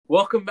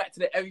Welcome back to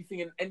the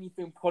Everything and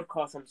Anything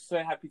podcast. I'm so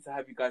happy to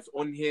have you guys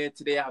on here.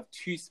 Today I have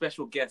two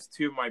special guests,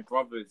 two of my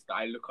brothers that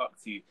I look up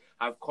to.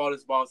 I have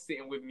Carlos Bars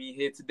sitting with me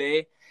here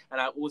today. And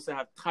I also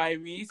have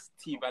Tyrese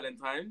T.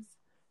 Valentines,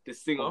 the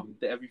singer,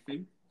 the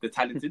everything, the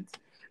talented.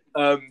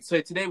 So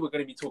today we're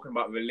going to be talking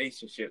about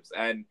relationships,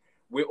 and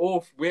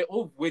we're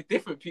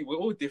different people.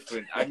 We're all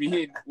different. I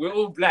mean, we're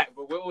all black,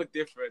 but we're all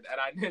different. And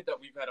I know that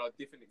we've had our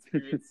different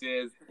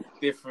experiences,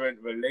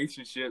 different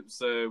relationships.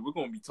 So we're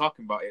going to be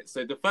talking about it.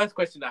 So the first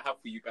question I have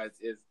for you guys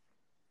is,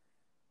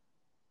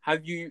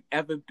 have you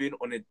ever been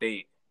on a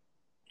date?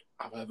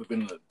 Have I ever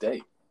been on a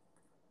date?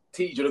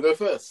 T, do you want to go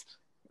first?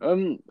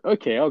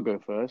 Okay, I'll go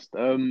first.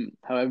 Have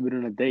I ever been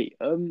on a date?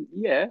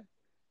 Yeah.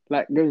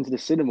 Like going to the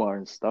cinema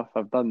and stuff.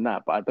 I've done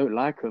that, but I don't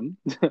like them.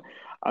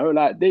 I don't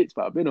like dates,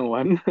 but I've been on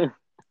one.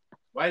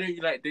 Why don't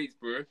you like dates,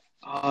 bro?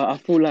 I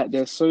feel like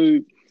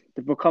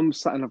they've become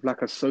something of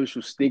like a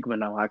social stigma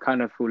now. I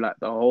kind of feel like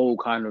the whole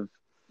kind of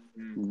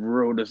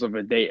realness of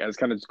a date has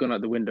kind of just gone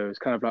out the window. It's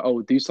kind of like,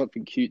 oh, do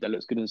something cute that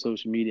looks good on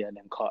social media and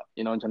then cut.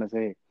 You know what I'm trying to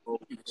say? Oh,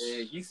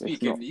 yeah, he's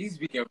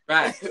speaking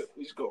fast.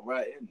 We just got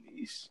right in.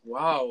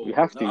 Wow. You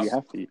have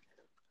to.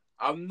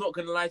 I'm not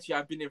gonna lie to you.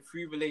 I've been in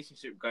 3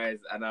 relationships, guys,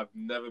 and I've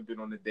never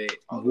been on a date.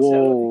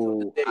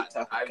 Whoa!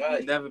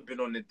 I've never been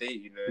on a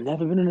date. You know,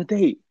 never been on a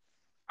date.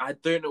 I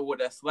don't know what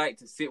that's like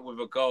to sit with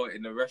a girl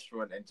in a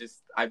restaurant and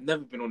I've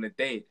never been on a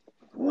date.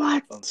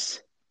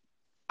 What?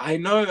 I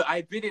know.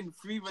 I've been in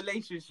 3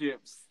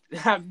 relationships.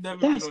 I've never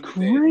been on a date. That's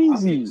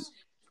crazy.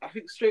 I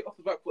think straight off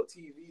the back what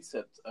TV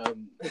said.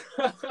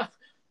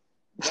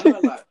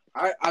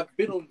 I've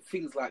been on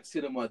things like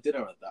cinema,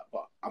 dinner, and that,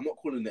 but I'm not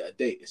calling it a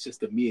date. It's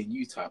just a me and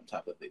you time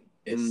type of thing.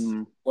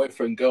 It's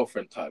boyfriend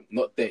girlfriend time,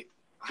 not date.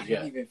 I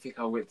don't even think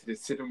I went to the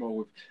cinema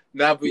with.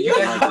 Nah, but you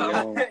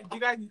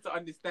guys need to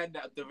understand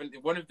that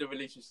one of the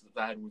relationships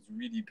I had was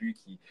really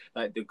booky.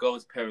 Like the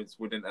girl's parents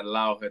wouldn't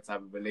allow her to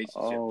have a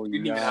relationship. She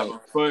didn't even have a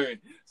phone,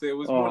 so it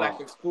was more like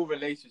a school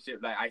relationship.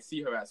 Like I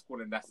see her at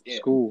school and that's it.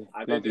 School.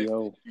 I don't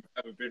know if you've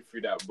ever been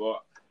through that,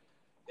 but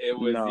it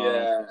was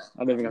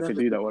I don't think I could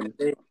do that one.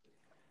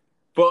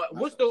 But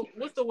what's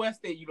the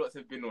worst date you guys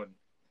have been on?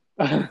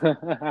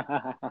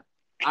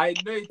 I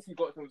know you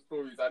got some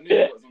stories.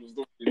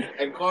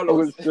 And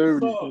Carlos, I've got so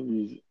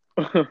many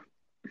stories.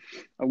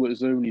 I've got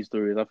so many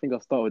stories. I think I'll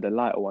start with the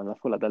lighter one. I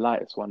feel like the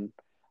lightest one.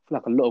 I feel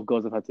like a lot of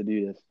girls have had to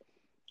do this.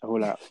 I feel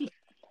like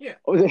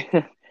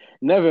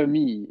never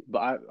me,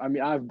 but I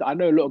mean I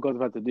know a lot of girls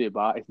have had to do it,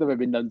 but it's never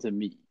been done to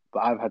me.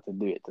 But I've had to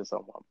do it to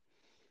someone.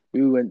 I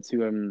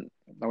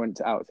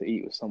went out to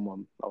eat with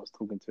someone I was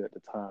talking to at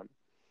the time.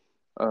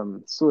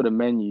 Saw the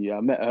menu.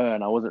 I met her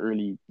and I wasn't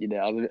really,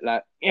 I was a bit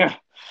like,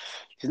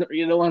 she's not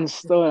really the one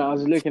star. I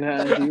was looking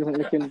at her and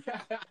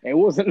it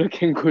wasn't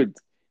looking good.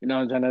 You know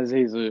what I'm trying to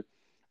say? So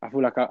I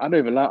feel like I don't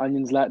even like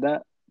onions like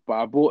that, but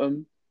I bought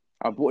them.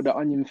 I bought the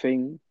onion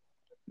thing,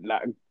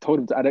 like told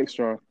him to add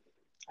extra.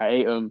 I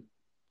ate them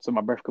so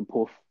my breath could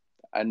puff,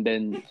 and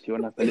then she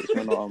wouldn't have to lick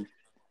me on her arm.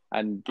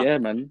 And yeah,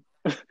 man,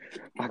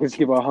 I could just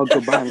give her a hug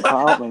goodbye and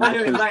cut out, man. I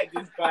don't like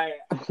this guy.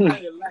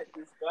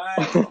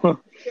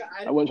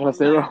 I wasn't trying to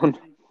stay around.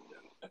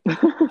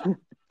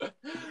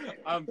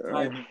 I'm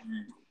tired of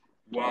you.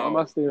 Wow. I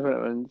must say,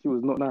 man, she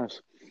was not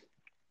nice.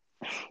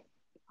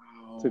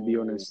 To be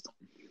honest,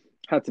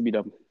 had to be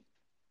done.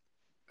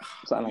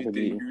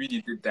 You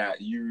really did that.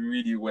 You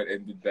really went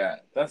and did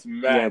that. That's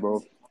mad. Yeah,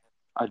 bro.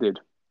 I did.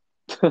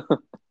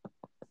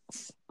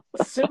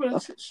 Similar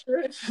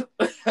situation.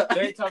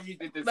 Don't tell me you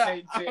did the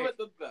same thing. I haven't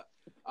done that.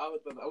 I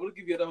want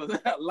to give you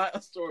another lighter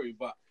story,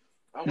 but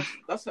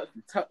that's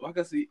actually like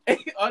I see. You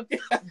eat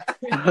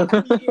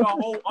a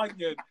whole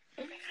onion.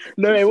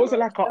 No, it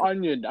wasn't like an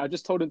onion. I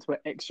just told him to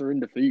put extra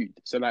in the food,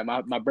 so like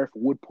my breath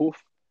would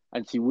puff,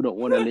 and she wouldn't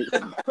want to lick me.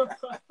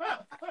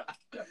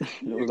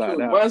 It was like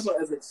that. Mine's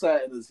not as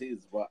exciting as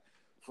his, but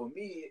for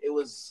me, it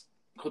was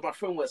because my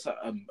friend works at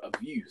a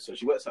View, so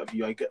she works at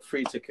View. I get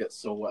free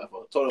tickets or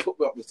whatever. Told her hook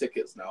me up with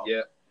tickets now.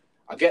 Yeah.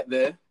 I get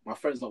there, my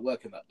friend's not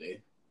working that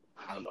day,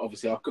 and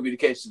obviously our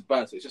communication's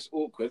bad, so it's just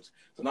awkward.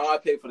 So now I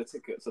pay for the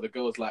ticket. So the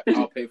girl's like,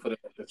 I'll pay for the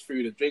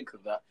food and drink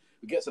and that.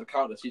 We get to the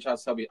counter, she tries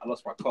to tell me I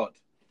lost my card.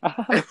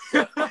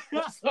 So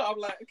I'm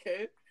like,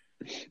 okay,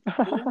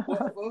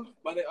 whatever,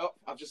 man it up.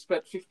 I've just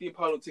spent £15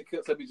 on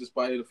tickets. Let me just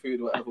buy the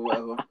food,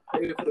 whatever.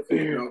 Pay for the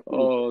food. You know,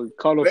 Oh,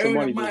 Carlos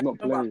Somani does not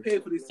play. I pay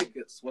for these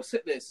tickets. Well,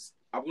 sit there.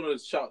 I'm gonna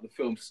shout the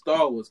film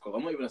Star Wars because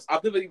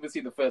I've never even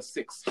seen the first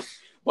 6,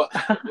 but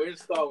we're in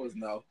Star Wars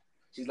now.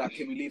 She's like,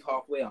 can we leave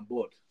halfway? I'm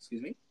bored.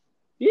 Excuse me?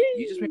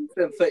 You just made me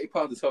spend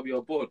 £30 to tell me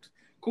you're bored.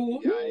 Cool.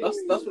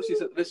 That's what she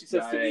said. Then she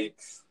says to me,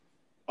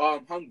 oh,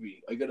 I'm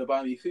hungry. Are you gonna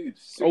buy me food?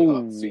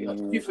 Sweetheart.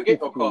 Did you forget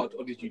your card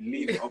or did you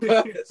leave it on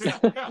purpose?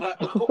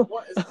 Like,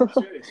 what is the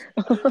situation?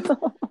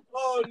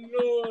 Oh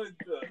Lord,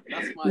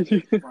 that's my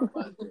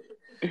bad day.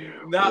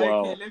 Now,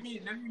 okay, let me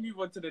move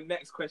on to the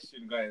next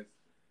question, guys.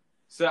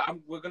 So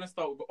we're gonna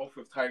start off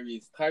with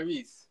Tyrese.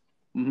 Tyrese,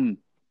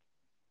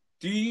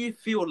 do you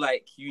feel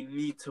like you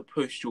need to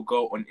push your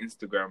girl on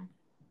Instagram?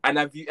 And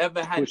have you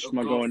ever had Push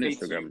my girl on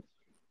Instagram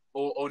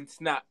or on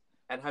Snap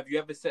And have you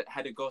ever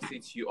had a girl say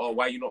to you, "Oh,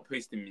 why are you not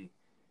posting me?"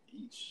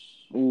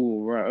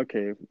 Oh, right,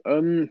 okay.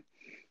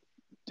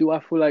 Do I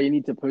feel like you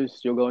need to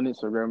post your girl on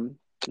Instagram?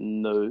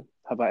 No.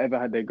 Have I ever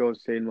had a girl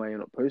saying why you're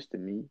not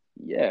posting me?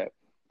 Yeah.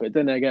 But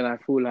then again, I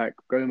feel like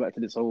going back to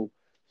this whole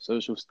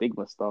social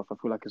stigma stuff, I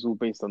feel like it's all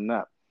based on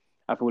that.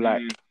 I feel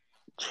like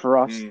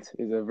trust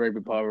is a very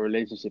big part of a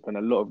relationship, and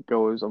a lot of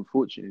girls,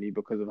 unfortunately,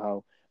 because of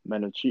how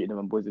men have treated them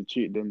and boys have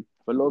treated them,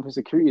 have a lot of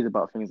insecurities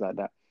about things like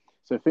that.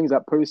 So things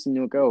like posting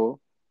your girl,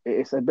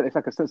 it's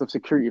like a sense of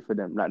security for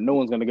them. Like no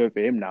one's gonna go for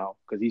him now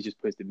because he's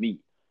just posted me.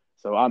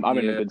 So I'm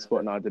in a good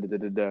spot now.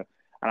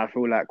 And I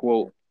feel like,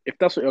 well, if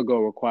that's what your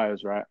girl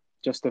requires, right,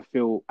 just to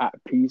feel at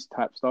peace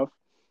type stuff,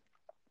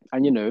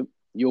 and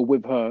you're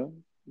with her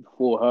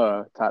for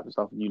her type of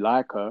stuff, and you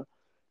like her,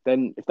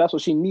 then if that's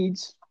what she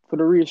needs for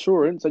the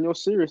reassurance and you're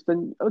serious,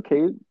 then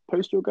okay,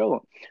 post your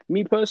girl.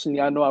 Me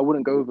personally, I know I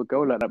wouldn't go with a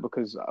girl like that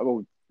because,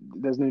 well,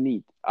 there's no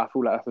need. I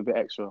feel like that's a bit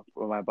extra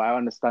for my, but I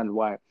understand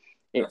why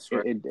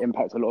it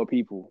impacts a lot of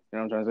people. You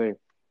know what I'm trying to say?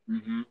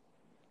 Mm-hmm.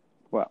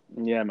 Well,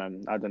 yeah,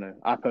 man. I don't know.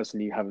 I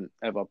personally haven't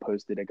ever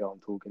posted a girl I'm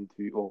talking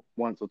to, or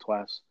once or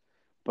twice,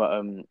 but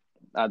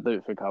I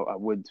don't think I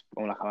would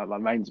on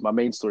like my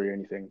main story or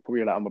anything.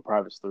 Probably like on my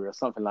private story or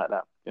something like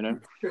that. You know.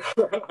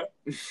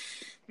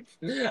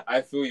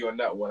 I feel you on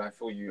that one. I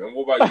feel you. And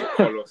what about you,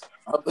 Carlos?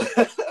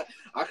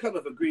 I kind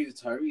of agree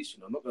with Tyrese.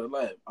 I'm not gonna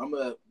lie.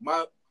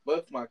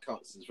 Both my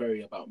accounts is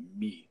very about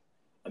me,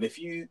 and if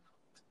you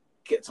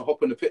get to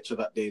hop in the picture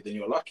that day, then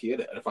you're lucky,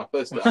 innit? And if I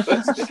post it, I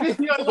post it.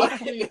 You're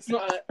lucky. It's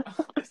not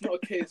a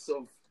case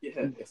of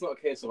It's not a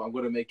case of I'm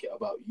gonna make it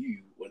about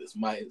you when it's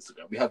my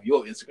Instagram. We have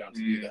your Instagram to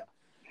do that.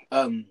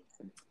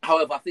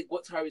 However, I think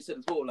what Tyrese said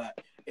as well,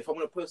 like if I'm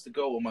gonna post a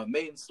girl on my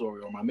main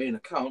story or my main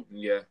account,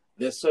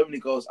 there's so many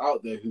girls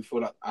out there who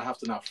feel like I have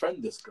to now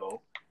friend this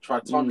girl,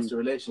 try to tarnish the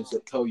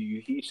relationship, tell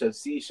you he shed,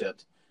 she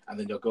shed, and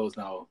then your girls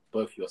now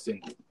both you're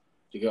single.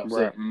 Do you get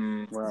what I'm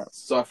saying? Right.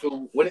 So I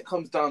feel when it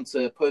comes down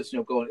to posting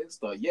your girl on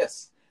Insta,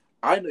 yes,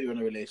 I know you're in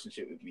a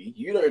relationship with me.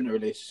 You know you're in a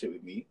relationship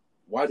with me.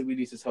 Why do we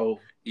need to tell?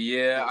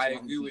 Yeah, I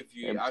agree with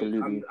you.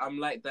 Absolutely. I'm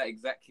like that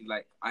exactly.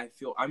 Like I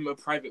feel I'm a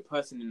private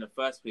person in the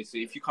first place. So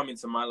if you come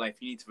into my life,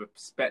 you need to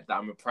respect that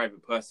I'm a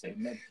private person.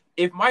 Amen.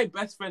 If my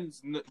best friend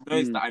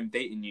knows that I'm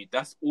dating you,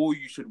 that's all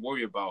you should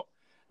worry about.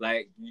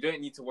 Like you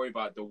don't need to worry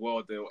about the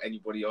world or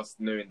anybody else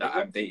knowing that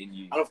I'm dating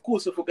you. And of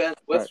course, if we're going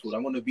to Westwood, I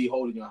want to be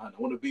holding your hand. I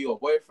want to be your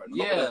boyfriend. I'm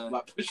not gonna,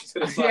 like, push you to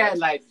the side. Yeah,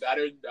 like I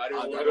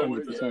don't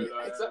want to.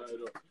 Exactly.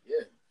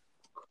 Yeah.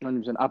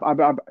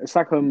 100%. It's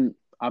like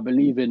I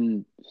believe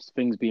in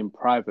things being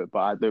private, but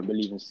I don't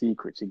believe in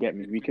secrets. You get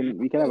me? We can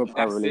have a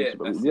private relationship,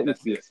 but we don't need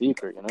to be a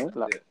secret. You know,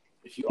 like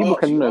people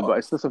can know, but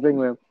it's just a thing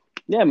where,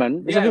 yeah,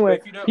 man. It's a thing where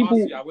if you don't people.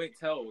 Ask you, I won't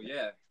tell.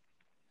 Yeah.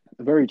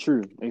 Very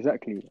true.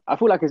 Exactly. I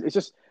feel like it's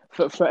just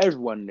for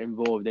everyone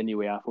involved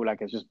anyway. I feel like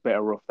it's just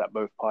better off that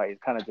both parties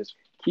kind of just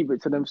keep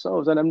it to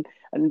themselves, and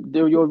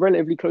your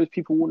relatively close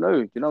people will know.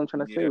 You know what I'm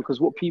trying to say? Because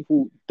what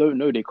people don't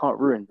know, they can't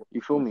ruin.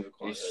 You feel me?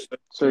 It's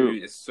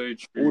so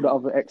true. All the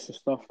other extra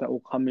stuff that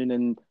will come in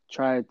and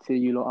try to tear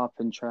you lot up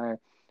and try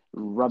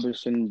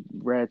rubbish and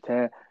rare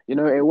tear,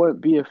 it won't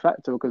be a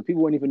factor because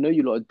people won't even know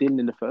you lot are din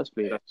in the first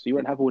place. So you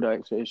won't have all the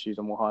extra issues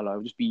and wahala.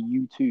 It'll just be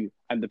you two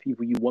and the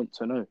people you want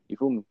to know. You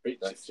feel me?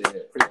 That's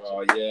it.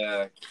 Oh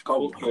yeah.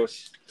 Talk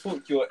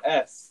your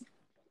S.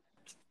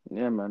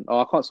 Yeah, man.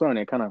 Oh, I can't swear on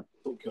it, can I?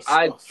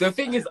 The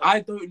thing is,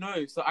 I don't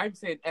know. So I'm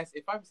saying S.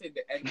 If I'm saying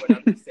the N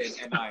word, I'm just saying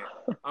N-I.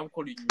 I'm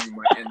calling you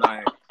my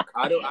N-I.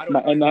 I don't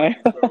my know N-I.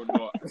 if or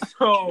not.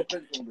 So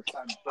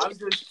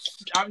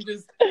I'm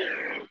just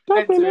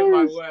censoring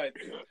my words.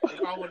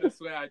 If I want to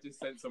swear, I just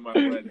censor my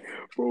words.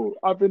 Bro,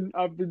 I've been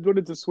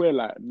wanting to swear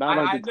like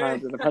 900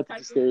 times and I've had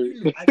to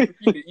stay.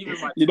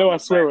 I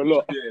swear a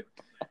lot.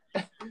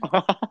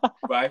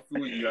 But I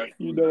feel you.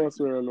 I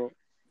swear a lot.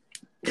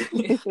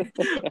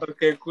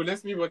 Okay, cool.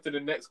 Let's move on to the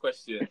next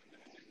question.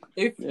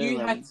 If you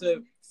had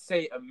to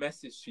say a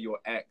message to your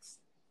ex,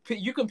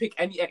 you can pick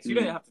any ex. You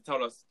don't have to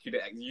tell us who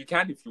the ex. You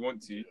can if you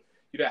want to.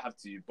 You don't have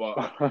to. But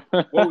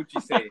what would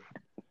you say?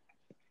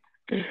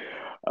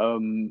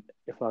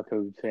 If I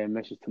could say a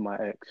message to my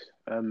ex,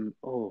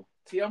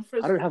 See, I'm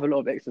friends. I don't have a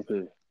lot of exes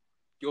though.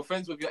 You're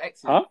friends with your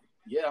exes? Huh?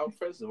 Yeah, I'm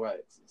friends with my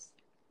exes.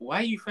 Why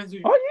are you friends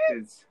with your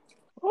exes?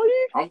 Are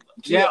you?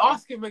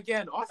 Ask him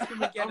again. I'm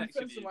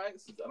friends with my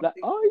exes.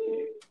 Are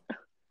you?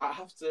 I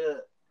have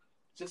to,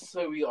 just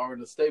so we are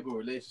in a stable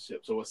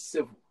relationship, so we're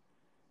civil.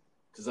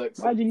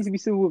 Why do you need to be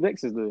civil with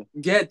exes though?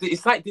 Yeah,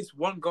 it's like this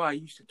one guy I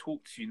used to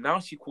talk to. Now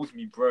she calls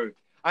me bro.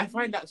 I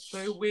find that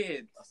so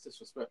weird.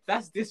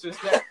 That's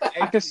disrespect.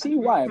 I can see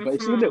why, but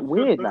it's a bit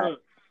weird. Like,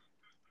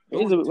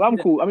 I'm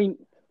cool. I mean,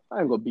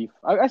 I ain't got beef.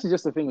 Actually,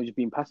 just the thing of just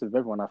being passive with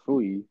everyone. I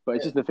feel you, but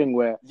it's just the thing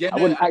where I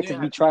wouldn't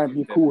actively try and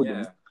be cool with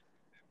them.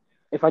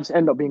 If I just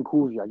end up being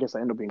cool with you, I guess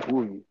I end up being cool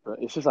with you. But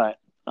it's just like,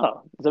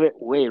 it's a bit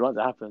weird once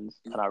it happens,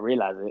 and I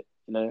realize it.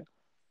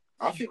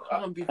 I think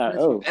can't be friends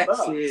with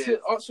exes. To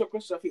answer your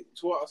question, I think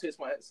to what I'll say to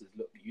my exes,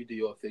 look, you do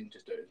your thing,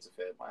 just don't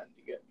interfere in mine.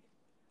 You get me?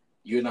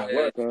 You and I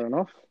work, fair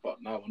enough.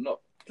 but now we're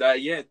not.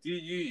 Yeah, do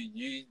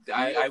you?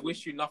 I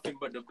wish you nothing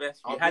but the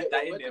best. We had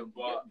that in there,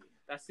 but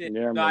that's it.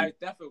 Yeah, no, man. I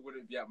definitely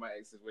wouldn't be at my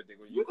ex's wedding.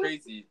 Are you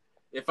crazy?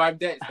 If I'm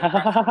there,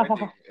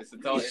 it's the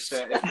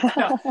bachelor wedding.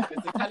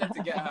 It's a talent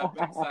to get her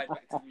backside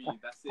back to me.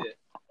 That's it.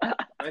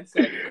 Man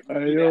said, at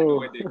the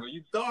wedding. Are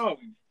you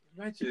dumb?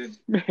 Imagine.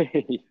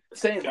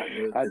 Saying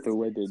that, at the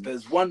wedding.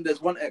 There's one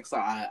ex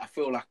that I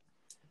feel like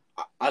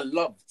I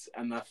loved,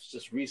 and I've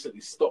just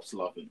recently stopped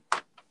loving.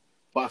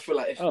 But I feel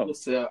like if she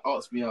was to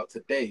ask me out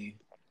today,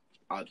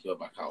 I'd go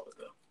back out with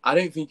her. I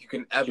don't think you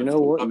can ever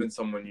stop loving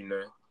someone, you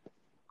know.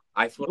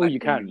 I feel like you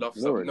can love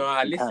someone.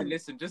 No,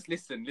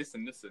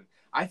 listen.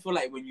 I feel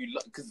like when you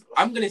love, because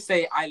I'm gonna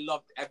say I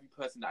loved every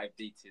person that I've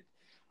dated.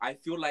 I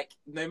feel like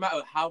no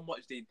matter how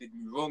much they did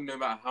me wrong, no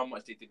matter how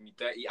much they did me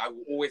dirty, I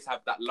will always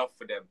have that love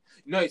for them.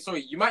 No,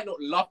 sorry, you might not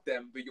love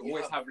them, but you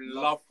always have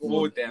love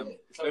for them,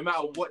 no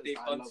matter what they've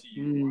done to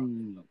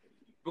you.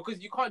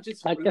 Because you can't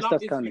just love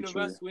is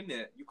universal, isn't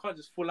it? You can't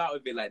just fall out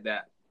of it like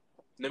that.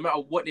 No matter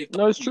what they've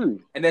done. No, it's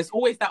true. And there's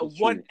always that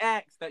one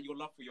ex that you'll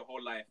love for your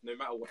whole life, no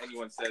matter what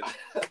anyone says.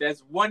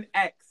 There's one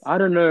ex. I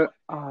don't know.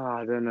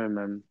 I don't know,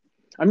 man.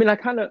 I mean, I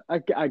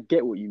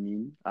get what you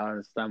mean. I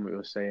understand what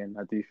you're saying.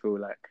 I do feel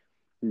like,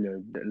 you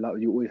know,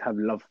 you always have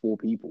love for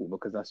people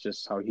because that's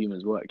just how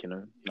humans work, you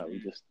know. Like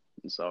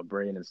it's our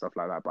brain and stuff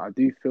like that. But I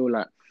do feel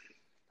like,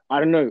 I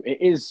don't know, it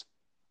is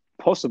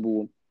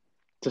possible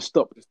to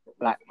stop,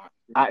 like,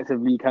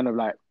 actively kind of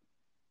like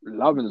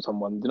loving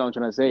someone. You know what I'm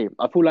trying to say?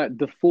 I feel like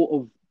the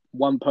thought of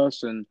one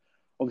person,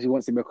 obviously,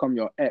 once they become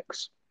your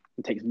ex,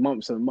 it takes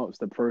months and months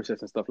to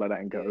process and stuff like that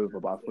and get over.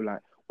 But I feel like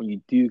when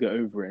you do get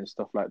over it and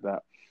stuff like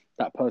that,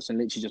 that person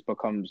literally just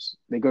becomes,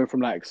 they go from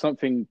like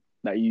something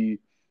that you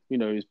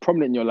know, is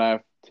prominent in your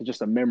life to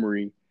just a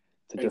memory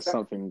to just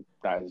something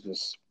that is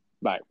just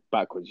like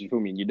backwards. You feel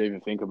me? You don't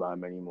even think about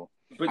them anymore.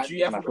 But do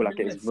you ever I feel like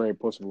it's very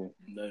possible.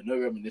 No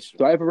reminiscence.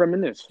 Do I ever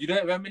reminisce? You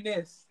don't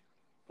reminisce?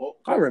 Well,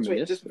 I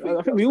reminisce.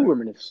 I think we all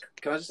reminisce.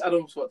 Can I just add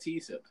on to what T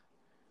said?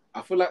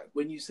 I feel like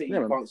when you say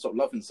you can't stop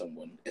loving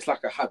someone, it's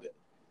like a habit.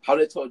 How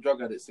they tell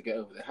drug addicts to get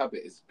over their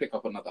habit is pick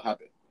up another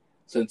habit.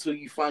 So until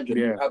you find your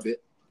new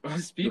habit,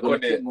 speak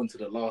on it. On to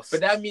the last.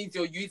 But that means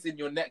you're using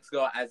your next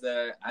girl as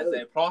a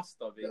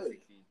plaster, basically.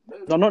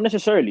 No, not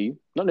necessarily.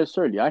 Not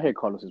necessarily. I hear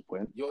Carlos's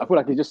point. I feel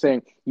like he's just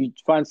saying you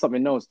find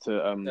something else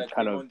to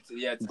kind of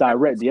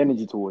direct the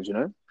energy towards, you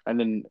know, and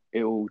then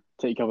it will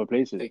take other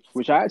places.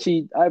 Which I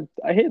hear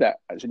that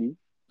actually.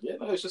 Yeah,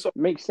 no, it's just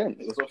makes sense.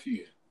 It's off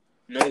you.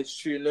 No, it's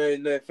true.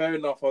 No, fair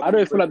enough. I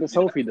don't feel like that's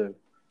healthy though.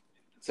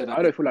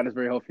 I don't feel like that's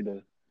very healthy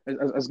though.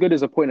 As good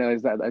as a point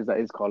as that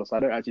is, Carlos, I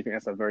don't actually think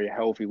that's a very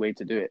healthy way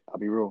to do it. I'll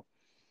be real.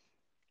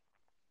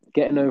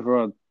 Getting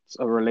over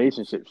a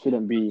relationship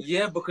shouldn't be.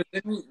 Yeah, because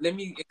let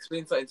me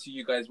explain something to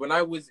you guys. When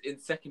I was in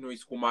secondary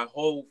school, my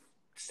whole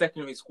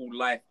secondary school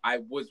life, I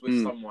was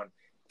with someone.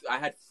 I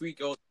had 3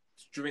 girls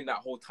during that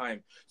whole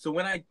time. So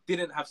when I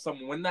didn't have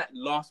someone, when that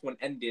last one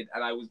ended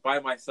and I was by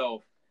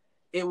myself,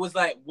 it was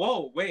like,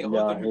 whoa, wait, hold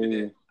on a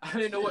minute. I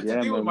don't know what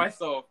to do with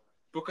myself.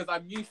 Because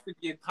I'm used to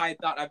being tied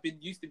down. I've been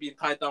used to being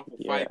tied down for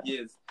 5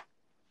 years.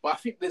 But I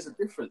think there's a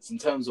difference in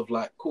terms of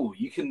like, cool,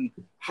 you can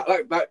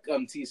like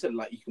T said,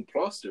 like you can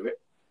plaster it,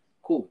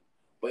 cool.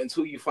 But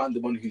until you find the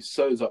one who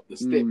sews up the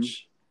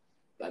stitch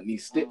that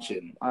needs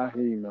stitching, I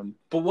hear you, man.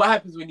 But what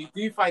happens when you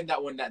do find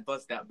that one that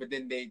does that? But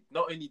then they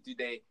not only do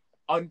they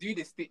undo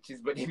the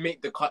stitches, but they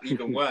make the cut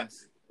even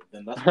worse.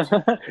 Then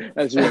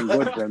that's you on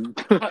good, then.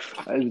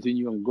 That's between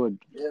you and good.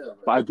 Yeah,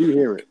 but I do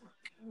hear it.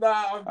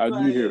 I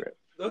do hear it.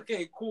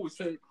 Okay, cool.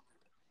 So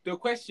the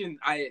question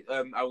I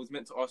was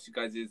meant to ask you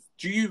guys is: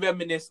 do you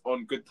reminisce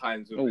on good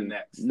times with the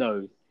next?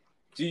 No.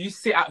 Do you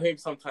sit at home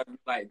sometimes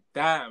like,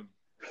 damn,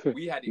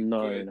 we had it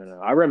good? No.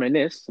 I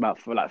reminisce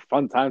about for like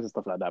fun times and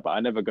stuff like that, but I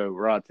never go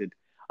rotted.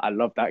 I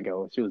love that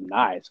girl. She was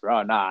nice,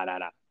 bro. Nah.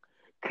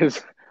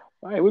 Because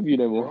I ain't with you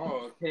no more.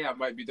 Oh, okay. I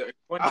might be the only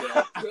one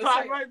there.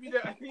 I might be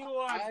the only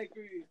one. I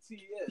agree with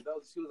T. Yeah,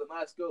 she was a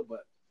nice girl,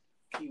 but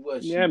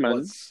keyword she's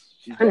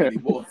not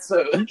anymore.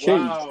 So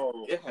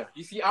wow. Yeah.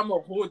 You see, I'm a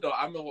hoarder.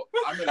 I'm a love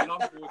hoarder.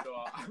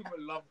 I'm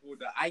a love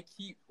hoarder. I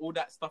keep all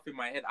that stuff in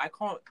my head. I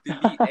can't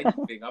delete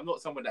anything. I'm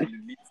not someone that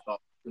deletes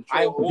stuff.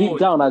 Deep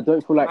down, I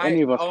don't feel like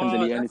any of us can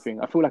delete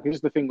anything. I feel like it's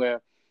just the thing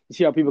where you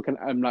see how people can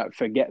like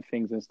forget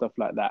things and stuff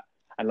like that,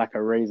 and like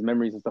erase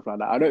memories and stuff like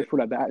that. I don't feel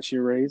like they're actually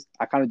erased.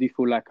 I kind of do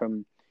feel like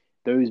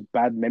those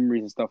bad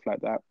memories and stuff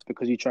like that,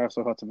 because you try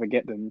so hard to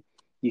forget them,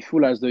 you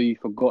feel as though you've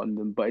forgotten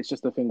them, but it's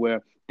just the thing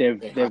where they've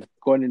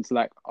gone into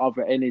like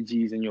other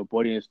energies in your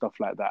body and stuff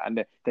like that, and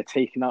they're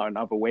taken out in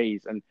other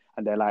ways, and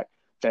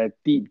they're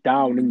deep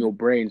down in your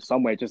brain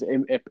somewhere, just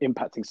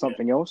impacting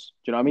something else.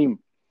 Do you know what I mean?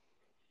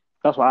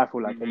 That's what I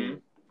feel like.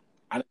 And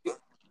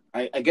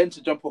again,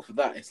 to jump off of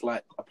that, it's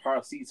like a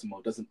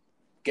paracetamol doesn't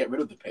get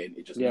rid of the pain;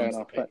 it just numbs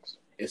the pain. Facts.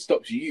 It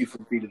stops you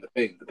from feeling the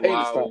pain. The pain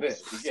is still there.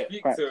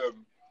 Speak to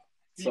him.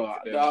 So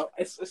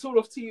it's all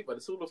off TV, but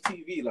it's all off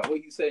TV. Like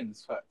what you saying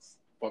is facts.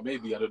 But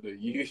maybe I don't know.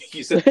 You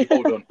said you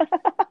hold on.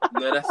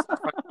 No, that's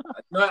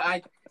no.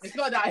 It's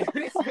not that.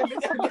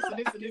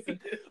 Listen.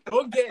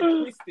 Don't get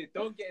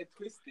it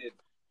twisted.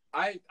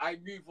 I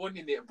move on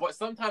in it. But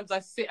sometimes I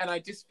sit and I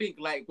just think,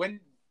 like, when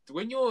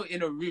you're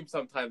in a room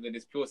sometimes and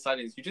it's pure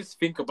silence, you just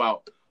think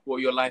about what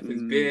your life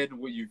has been,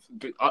 what you've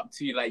been up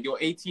to. Like, you're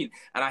 18,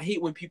 and I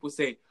hate when people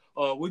say,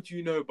 "Oh, what do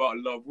you know about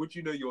love? What do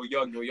you know? You're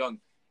young. You're young."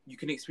 You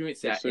can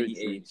experience it at any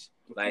age.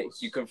 Like,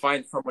 you can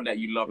find someone that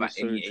you love at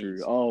any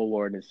age. Oh,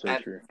 Warren, it's so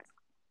true.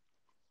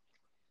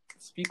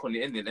 Speak on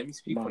it, innit? Let me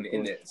speak on it,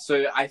 innit?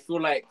 So I feel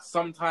like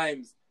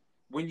sometimes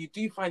when you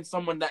do find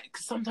someone that,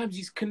 cause sometimes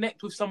you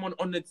connect with someone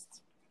on the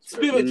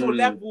spiritual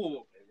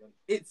level,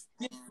 it's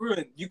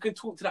different. You can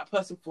talk to that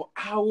person for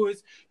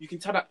hours. You can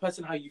tell that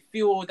person how you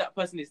feel. That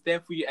person is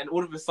there for you, and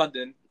all of a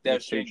sudden they're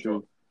a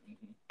stranger.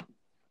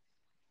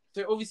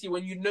 So obviously,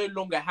 when you no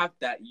longer have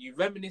that, you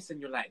reminisce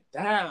and you're like,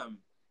 "Damn,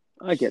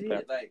 I get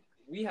that. Like,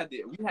 we had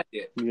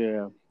it.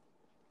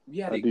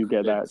 Yeah, I do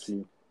get that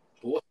actually.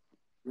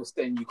 What's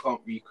saying you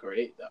can't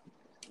recreate that?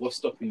 What's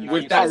stopping you?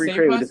 With that same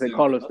recreate person? with the same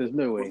Carlos, there's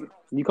no way.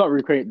 You can't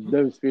recreate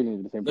those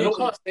feelings with the same person. You're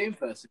not the same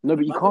person. No,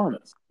 but you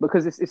can't.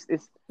 Because it's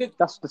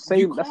that's the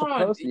same. That's a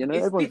person, you know.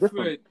 It's everyone's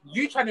different.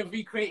 You trying to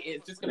recreate it,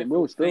 it's just gonna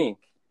feel still. Fake.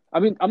 I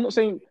mean, I'm not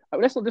saying.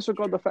 Let's not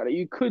disregard the fact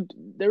that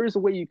there is a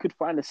way you could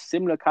find a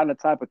similar kind of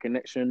type of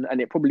connection,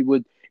 and it probably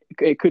would.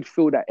 It could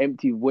fill that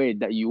empty void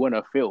that you want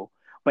to fill,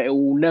 but you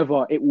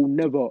will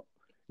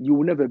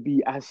never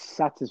be as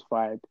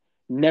satisfied.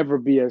 Never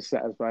be as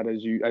satisfied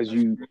as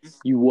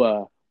you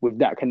were with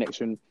that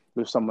connection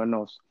with someone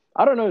else.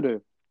 I don't know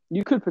though.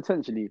 You could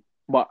potentially,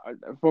 but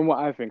from what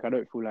I think, I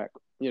don't feel like,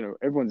 you know,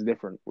 everyone's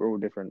different. We're all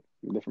different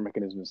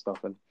mechanisms and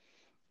stuff, and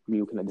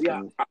we all connect.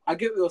 Yeah, I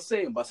get what you're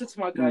saying, but I said to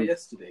my guy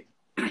yesterday,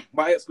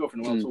 my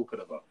ex-girlfriend, what I'm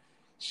talking about,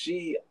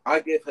 I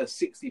gave her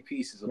 60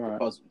 pieces of the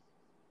puzzle,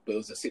 but it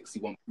was a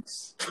 61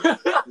 piece.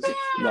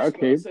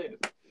 Okay.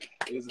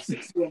 It was a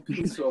 61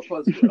 piece of a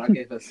puzzle, and I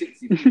gave her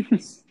 60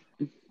 pieces.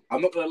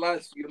 I'm not going to lie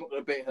to you, I'm not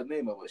going to bait her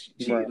name out, but she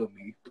cheated on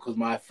me because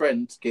my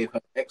friend gave her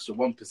extra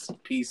 1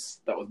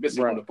 piece that was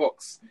missing from the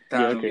box.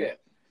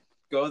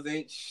 Girls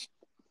ain't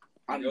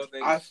And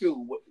I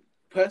feel,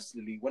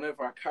 personally,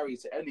 whenever I carry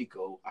to any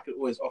girl, I can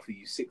always offer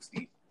you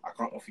 60. I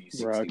can't offer you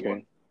 61.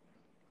 Okay.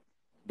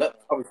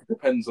 That obviously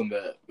depends on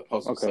the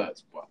puzzle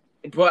size.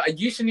 But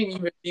you shouldn't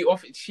even be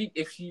offered.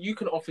 If you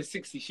can offer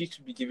 60, she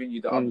should be giving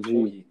you the other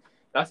 40.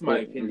 That's my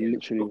opinion.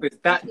 Literally.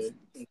 Because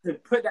to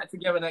put that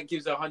together, that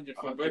gives 100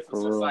 from both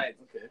of the sides.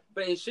 Okay.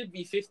 But it should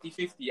be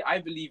 50-50. I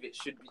believe it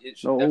should be. It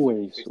should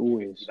definitely be 50-50.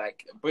 Always.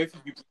 Like, both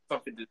of you put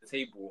something to the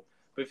table.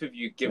 Both of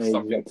you give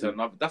something to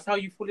another. That's how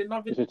you fall in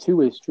love. It's a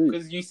two-way street.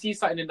 Because you see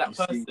something in that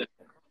person,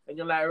 and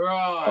you're like,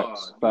 "Raw,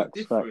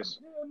 facts.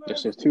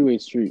 It's a two-way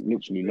street.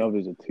 Literally, love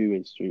is a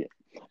two-way street.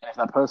 If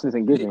that person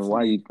isn't giving,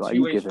 why are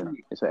you giving?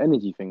 It's an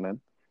energy thing,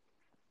 man.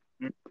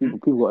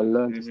 People got to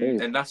learn to say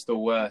it. And that's the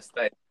worst.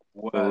 That is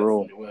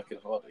worse.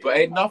 Hard, but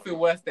ain't nothing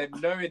worse than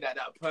knowing that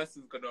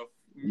person's gonna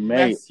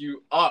mess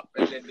you up,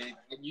 and then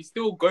you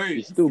still go.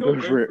 You still go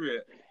for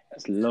it.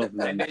 That's love,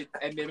 man.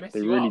 And they mess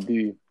they you really up.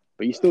 do.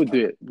 But you still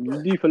do it.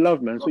 You do for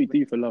love, man. That's what you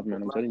do for love,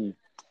 man. I'm telling you.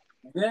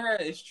 Yeah,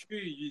 it's true.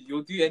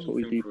 You'll do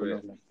anything for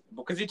it. Love,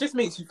 because it just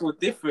makes you feel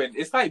different.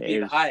 It's like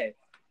being high.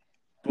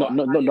 Not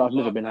that I've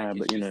never been high,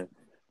 but you know,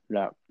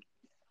 like.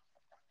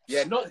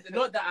 Yeah, not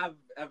that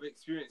I've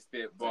experienced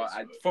it, but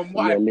from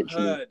what I've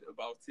heard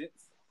about it,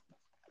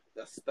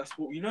 that's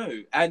what we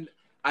know. And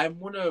I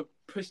want to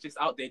push this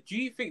out there. Do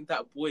you think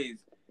that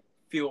boys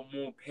feel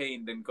more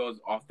pain than girls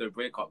after a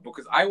breakup?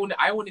 Because I want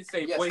to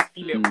say boys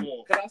feel it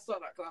more. Can I start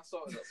that?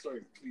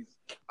 Sorry, please.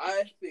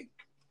 I think,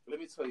 let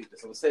me tell you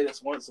this. I'm going to say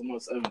this once and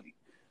once only.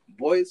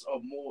 Boys are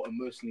more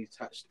emotionally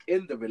attached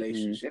in the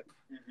relationship,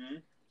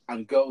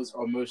 and girls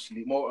are more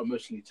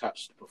emotionally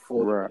attached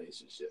before the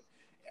relationship.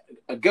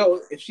 A girl,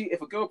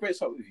 if a girl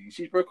breaks up with you,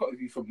 she broke up with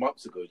you from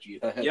months ago, in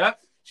her head. Yeah.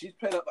 She's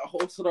played out that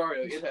whole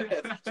scenario in her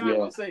head. Do you know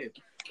what I'm saying?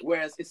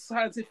 Whereas it's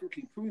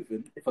scientifically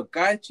proven, if a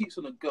guy cheats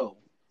on a girl,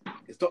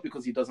 it's not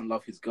because he doesn't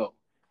love his girl.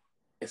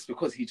 It's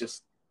because he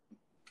just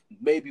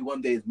maybe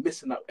one day is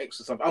missing that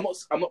extra something. I'm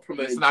not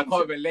promoting. Listen, I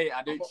can't relate.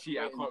 I don't cheat.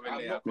 I can't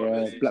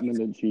relate. Black men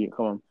don't cheat.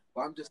 Come on.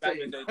 But I'm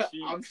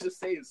just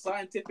saying,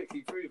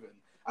 scientifically proven,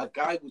 a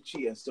guy would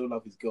cheat and still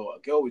love his girl. A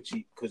girl would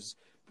cheat because,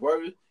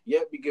 bro,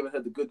 be giving her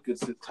the good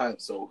time.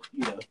 So,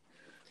 you know.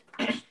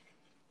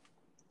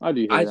 I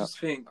do.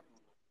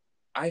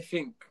 I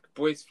think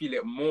boys feel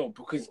it more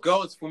because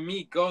girls,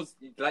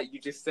 like you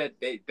just said,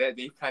 they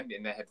planned it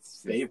in their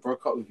heads. They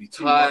broke up with you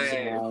 2 months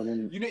ago.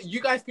 You know,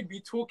 you guys could be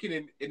talking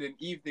in an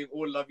evening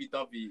all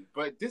lovey-dovey,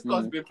 but this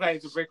girl's been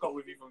planning to break up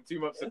with you from 2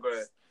 months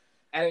ago,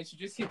 and then she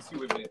just hits you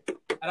with it.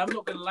 And I'm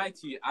not gonna lie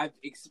to you, I've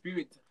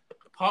experienced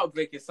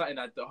heartbreak is something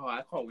I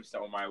can't wish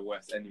that on my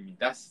worst enemy.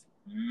 That's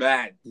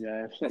mad.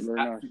 Yeah, it's not That's very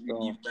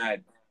absolutely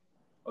mad.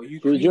 Do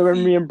you remember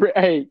me and Britt?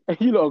 Hey,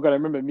 you lot are gonna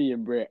remember me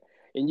and Britt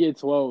in year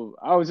 12.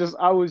 I was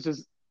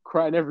just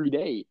crying every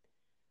day.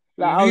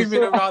 Like,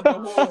 moving around the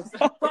halls.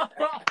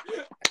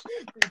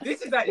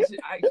 This is actually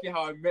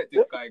how I met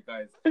this guy,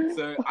 guys.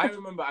 So I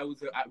remember I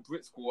was at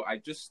Brit School. I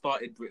just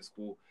started Brit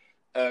School.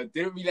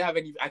 Didn't really have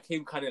any. I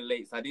came kind of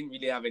late, so I didn't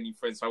really have any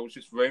friends. So I was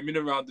just roaming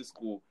around the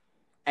school.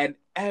 And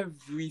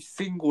every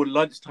single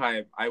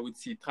lunchtime, I would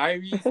see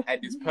Tyrese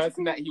and this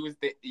person that he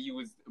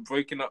was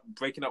breaking up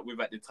with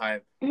at the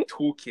time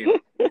talking.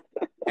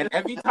 And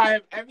every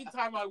time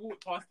I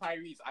walked past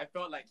Tyrese, I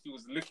felt like he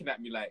was looking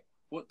at me like,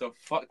 what the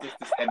fuck does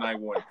this NI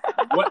want?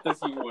 What does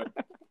he want?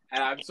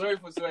 And I'm sorry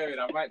for swearing,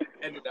 I might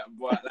end that,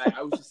 but like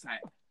I was just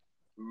like,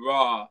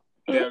 rah,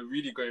 they're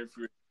really going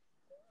through it.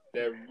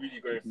 They're really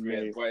going through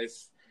it. But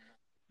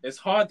it's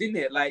hard, isn't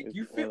it? Like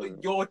you feel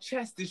your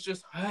chest is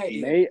just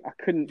hurting. Mate, I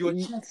couldn't your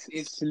eat, chest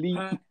is sleep.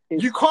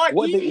 You can't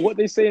eat. What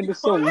they say in the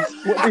songs,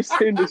 what they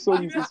say in the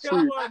songs is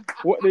true.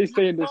 What they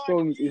say in the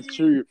songs is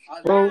true.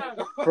 Bro,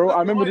 I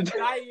remember the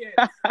day.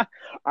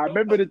 I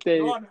remember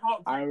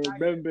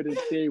the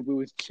day we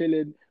was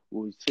chilling,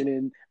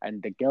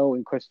 and the girl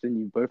in question,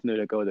 you both know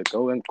the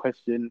girl in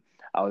question,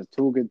 I was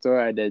talking to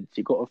her, and then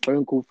she got a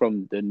phone call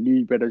from the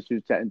new brother she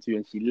was chatting to,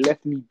 and she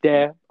left me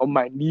there on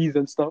my knees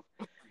and stuff.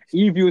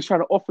 Evie was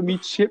trying to offer me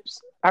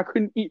chips. I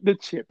couldn't eat the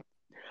chip.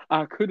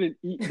 I couldn't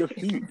eat the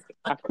food.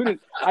 I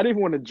didn't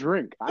even want to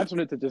drink. I just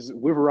wanted to just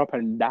wither up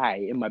and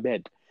die in my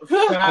bed.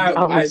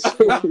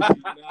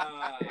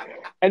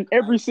 And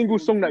every single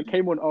song that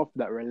came on after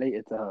that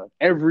related to her.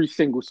 Every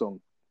single song.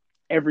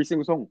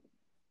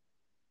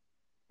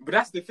 But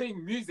that's the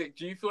thing, music.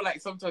 Do you feel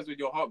like sometimes when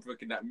you're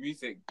heartbroken, that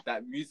music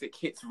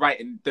hits right,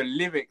 and the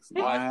lyrics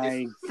are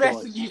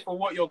especially for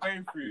what you're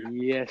going through?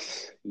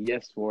 Yes,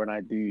 Warren,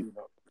 I do.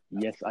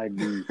 Yes, I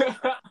do.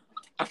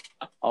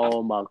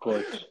 Oh my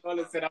gosh.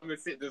 Colin said, I'm gonna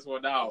sit this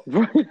one out.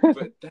 But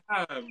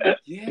damn,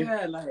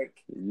 yeah,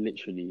 like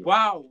literally.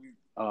 Wow.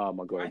 Oh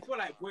my god. I feel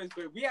like boys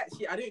go.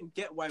 I didn't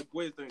get why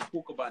boys don't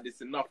talk about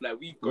this enough. Like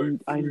we go through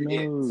I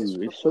know.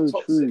 it. It's so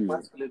true.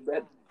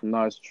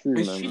 No, it's true,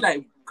 man. She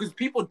like, because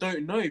people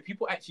don't know.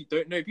 People actually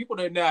don't know. People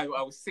don't know.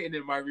 I was sitting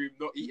in my room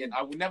not eating.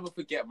 I will never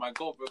forget. My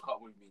girl broke up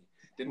with me.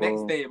 The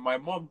next day, my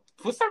mom,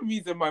 for some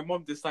reason,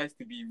 decides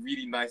to be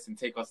really nice and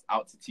take us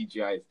out to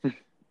TGI's.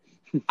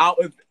 out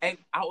of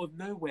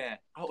nowhere.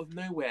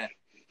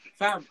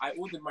 Fam, I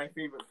ordered my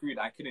favorite food.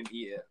 I couldn't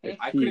eat it.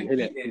 I couldn't eat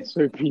it. It's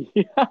so pee.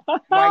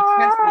 My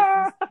chest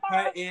was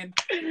hurting.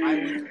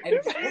 And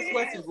what's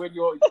worse is when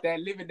they're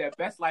living their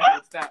best life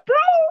with that. Bro,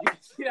 you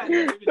see that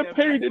they're living their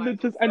pain in the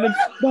chest, and then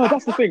no,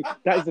 that's the thing.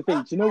 That is the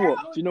thing. Do you know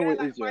what? Do you know what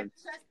it is, John?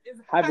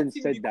 Having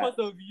said that,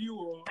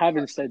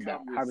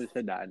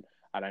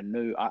 and I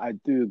know I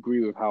do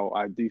agree with how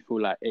I do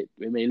feel like it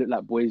may look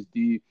like boys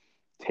do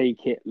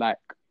take it like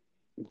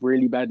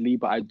really badly,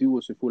 but I do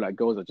also feel like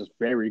girls are just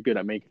very good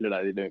at making it look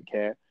like they don't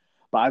care.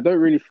 But I don't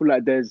really feel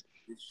like there's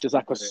just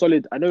like a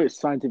solid, I know it's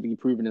scientifically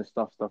proven and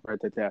stuff,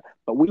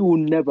 but we will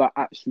never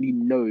actually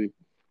know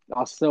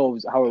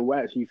ourselves how it will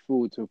actually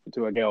feel to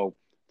a girl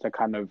to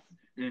kind of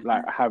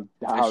like have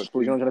how it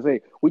feels. You know what I'm trying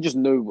to say? We just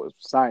know what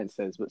science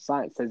says, but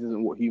science says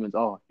isn't what humans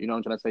are. You know what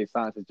I'm trying to say?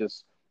 Science is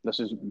just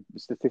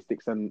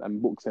statistics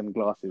and books and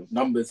glasses,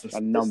 numbers.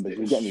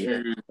 You get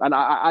me? And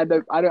I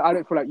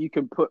don't feel like you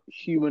can put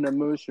human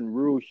emotion,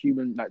 real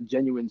human, like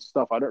genuine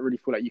stuff. I don't really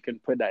feel like you can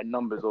put that in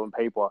numbers or on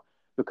paper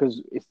because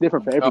it's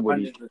different for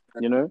everybody. 100%.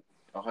 You know.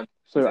 100%.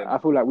 So I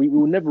feel like we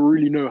will never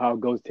really know how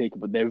girls take it,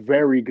 but they're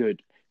very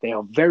good. They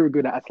are very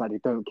good at acting like they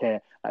don't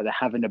care, like they're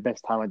having the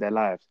best time of their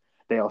lives.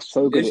 They are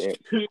so good at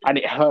it, and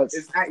it hurts.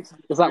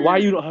 It's like, why are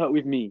you not hurt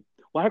with me?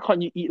 Why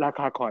can't you eat like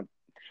I can't?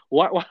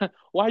 Why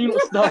are you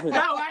not starving?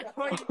 Why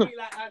can't you eat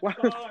like I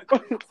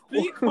can't?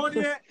 Speak on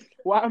it.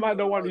 Why am I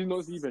the one who's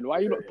not sleeping? Why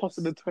are you not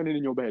tossing and turning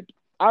in your bed?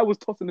 I was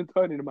tossing and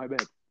turning in my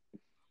bed.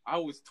 I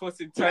was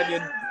tossing,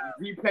 turning,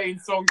 replaying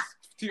songs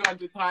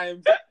 200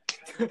 times.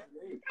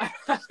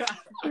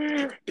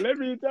 Let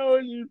me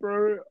tell you,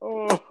 bro.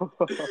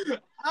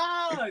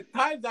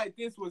 Times like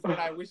this was when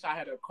I wish I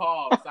had a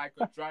car so I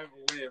could drive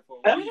away for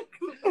a week.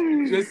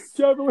 Just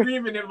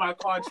screaming in my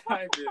car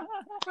driving.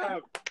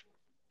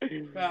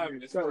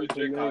 Fam, it's not a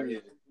joke out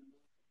here.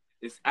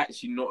 It's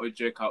actually not a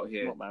joke out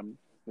here. Not, man.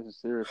 This is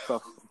serious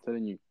stuff. I'm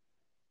telling you.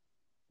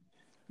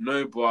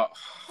 No, but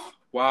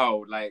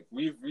wow, like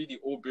we've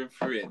really all been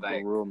through it.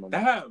 Like, real,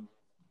 damn,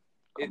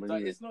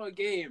 it's not a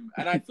game.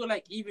 And I feel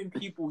like even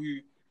people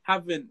who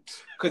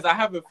haven't, because I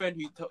have a friend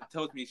who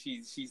tells me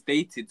she's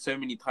dated so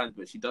many times,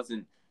 but she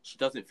doesn't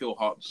feel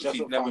hard.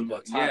 She's never,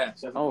 yeah.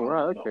 Oh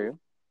right, okay.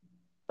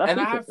 And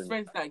I have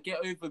friends that get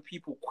over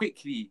people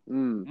quickly.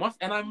 And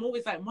I'm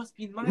always like, must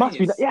be nice.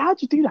 Yeah,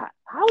 how'd you do that?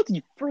 How do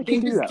you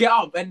freaking do that? Get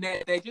up and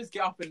they just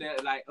get up and they're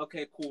like,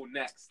 okay, cool,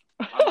 next.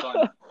 I'm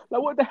done.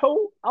 Like, what the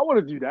hell? I want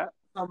to do that.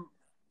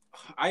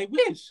 I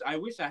wish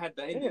I had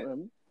that in it.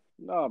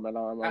 No, man.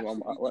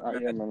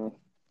 Man.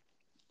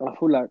 I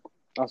feel like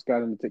us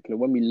guys in particular,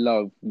 when we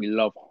love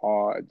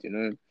hard, you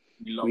know?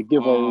 We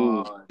give our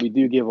all. We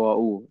do give our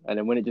all. And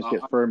then when it just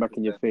gets thrown back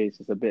in your face,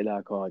 it's a bit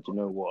like, oh, do you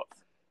know what?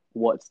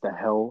 What's the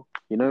hell,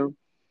 you know?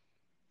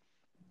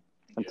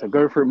 And to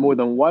go through it more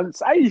than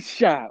once,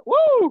 Aisha,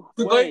 woo!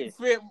 To go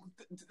through it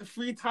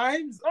 3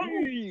 times?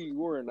 Hey,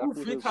 Warren,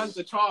 3 times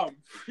the charm.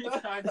 3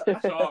 times the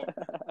charm.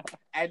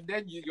 And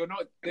then you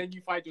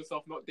find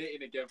yourself not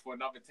dating again for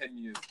another 10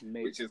 years,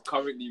 which is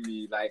currently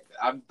me. Like,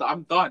 I'm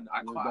done.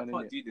 I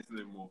can't do this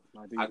anymore.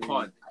 I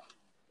can't.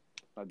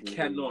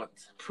 cannot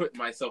put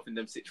myself in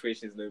them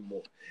situations no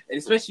more. And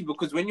especially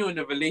because when you're in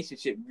a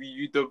relationship,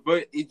 you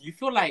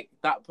feel like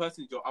that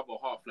person's your other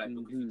half, like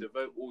because you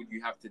devote all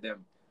you have to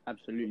them.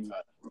 Absolutely.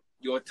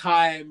 Your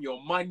time, your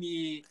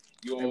money,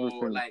 your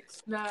Everything. like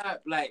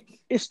snap, like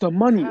it's the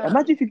money. Yeah.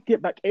 Imagine if you could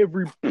get back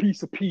every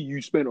piece of pee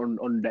you spent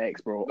on the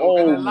ex, bro. not Oh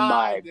gonna lie,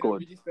 my didn't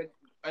god. really spend,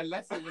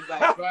 unless it was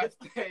like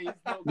birthdays,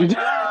 not gonna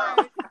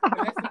lie.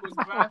 Unless it was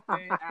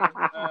birthday and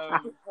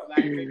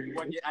like maybe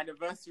 1 year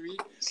anniversary.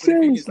 But the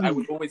thing is, I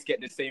would always get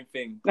the same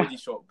thing. Body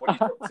Shop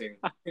thing.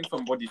 Thing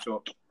from Body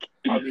Shop.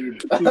 I mean,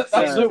 that's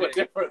so much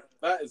different.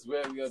 That is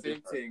where we are.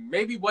 Same thing.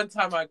 Maybe one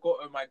time I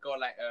got my girl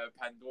like a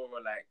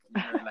Pandora, like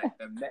like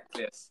the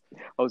necklace.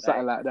 Oh,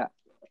 something like that.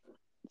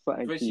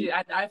 Something But cute.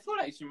 I feel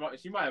like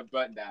she might have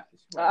burnt that.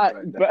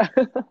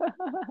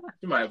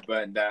 She might have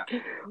burnt that.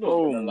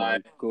 Oh my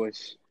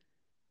gosh.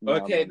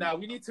 Okay, now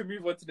we need to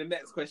move on to the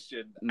next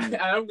question. And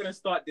I'm gonna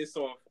start this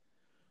off.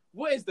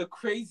 What is the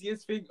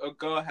craziest thing a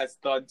girl has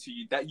done to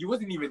you that you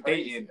wasn't even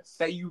dating?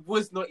 That you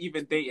was not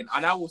even dating?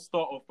 And I will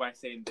start off by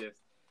saying this.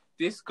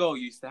 This girl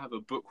used to have a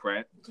book,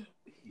 right?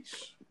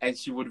 And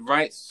she would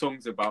write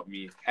songs about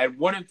me. And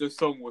one of the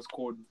songs was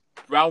called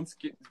Brown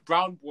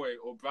Boy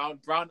or Brown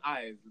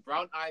Eyes or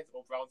Brown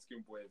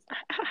Skin Boys.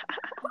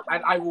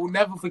 And I will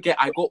never forget,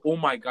 I got all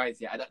my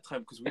guys at that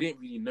time because we didn't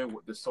really know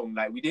what the song,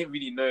 like, we didn't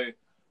really know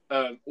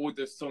all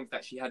the songs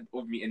that she had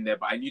of me in there,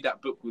 but I knew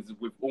that book was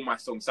with all my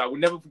songs. So I will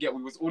never forget,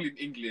 we was all in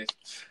English.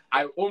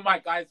 All my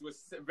guys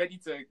was ready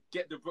to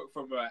get the book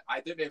from her. I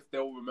don't know if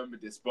they'll remember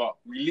this, but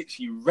we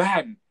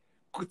literally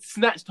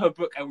snatched her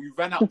book and we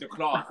ran out the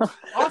class.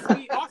 Ask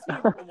me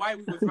why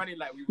we was running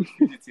like we were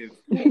fugitives.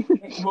 But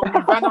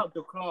we ran out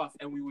the class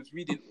and we was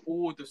reading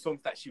all the songs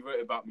that she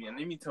wrote about me. And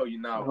let me tell you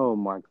now. Oh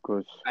my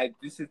gosh.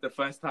 This is the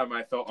first time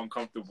I felt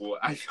uncomfortable.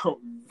 I felt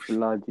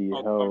bloody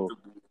uncomfortable.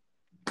 Hell.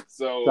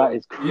 So that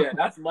is cool. Yeah,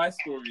 that's my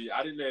story.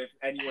 I don't know if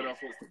anyone else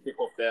wants to pick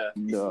up there.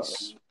 No.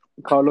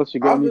 Carlos, you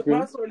got anything?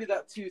 Mine's not really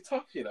that too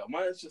tough,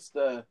 Mine's just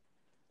a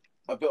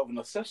bit of an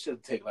obsession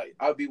thing. Like,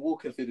 I'd be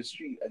walking through the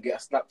street and get a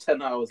snap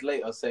 10 hours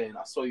later saying,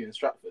 I saw you in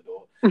Stratford,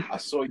 or I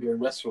saw you in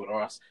Westfield,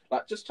 or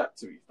just chat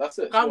to me. That's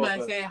it. Come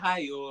and say hi,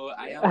 yo.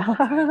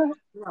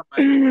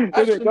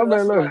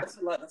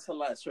 That's a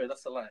lie. Sorry,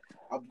 that's a lie.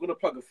 I'm going to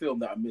plug a film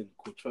that I'm in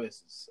called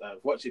Choices.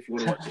 Watch it if you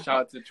want to watch it. Shout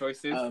out to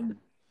Choices.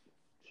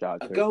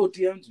 A girl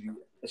DM'd me.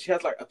 She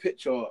has like a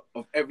picture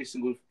of every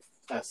single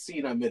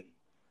scene I'm in.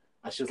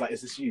 And she was like,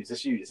 is this you? Is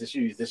this you? Is this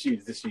you? Is this you?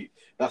 Is this you?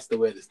 That's the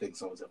weirdest thing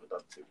someone's ever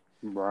done to.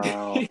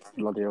 Wow.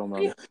 Bloody hell,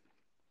 man.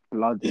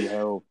 Bloody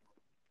hell.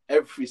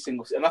 Every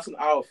single... And that's an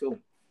hour film.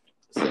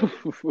 So...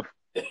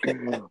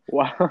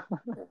 Wow.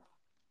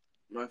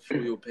 I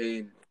feel your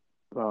pain.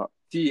 But,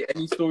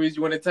 any stories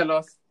you want to tell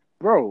us?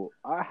 Bro,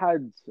 I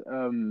had...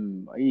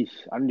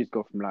 I just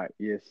got from like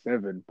year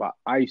 7, but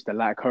I used to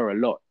like her a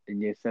lot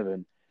in year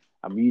 7.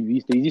 And there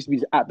used to be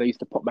this app that used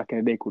to pop back in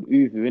the day called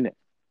Uvu, innit?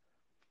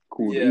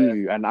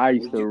 Uvu, and I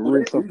used to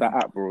rinse off that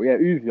app, bro. Yeah,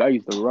 Uvu. I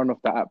used to run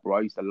off that app, bro.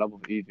 I used to love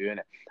Uvu,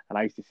 innit? And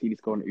I used to see this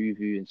girl on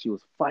Uvu, and she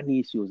was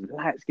funny, she was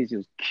light skinned, she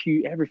was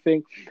cute,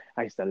 everything.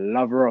 I used to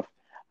love her off.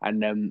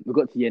 And we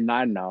got to year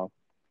 9 now,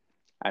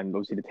 and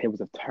obviously the tables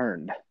have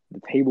turned.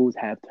 The tables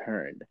have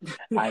turned,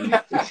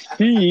 and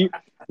she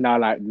now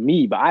like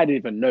me, but I didn't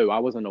even know. I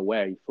wasn't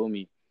aware. You feel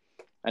me?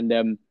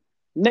 And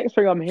next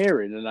thing I'm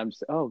hearing, and I'm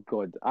just, oh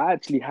god, I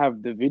actually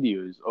have the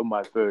videos on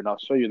my phone. I'll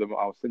show you them.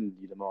 I'll send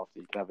you them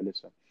after. You can have a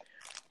listen.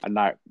 And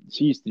like,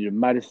 she used to do the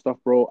maddest stuff,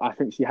 bro. I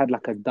think she had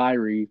like a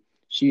diary.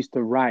 She used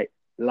to write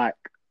like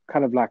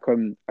kind of like I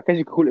guess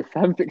you could call it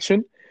fan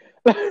fiction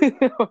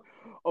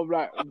of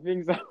like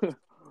things that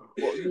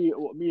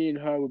what me and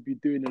her would be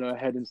doing in her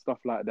head and stuff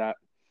like that.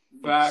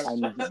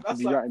 And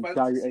be writing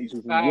diary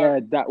entries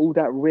and that all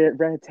that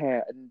red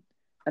hair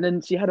and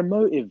then she had a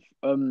motive.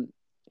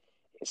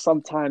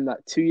 Sometime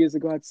like 2 years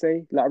ago, I'd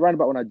say, like around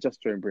about when I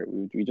just joined Brit,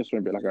 we just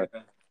joined Brit.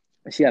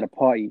 She had a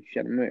party, she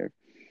had a motive,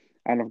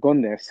 and I've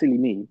gone there, silly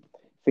me,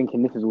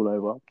 thinking this is all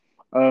over.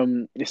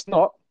 It's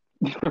not.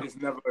 It's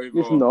never over.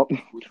 It's not.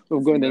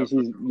 I've gone there.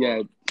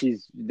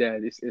 She's there.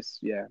 It's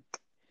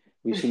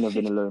we shouldn't have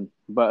been alone,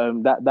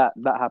 but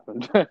that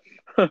happened.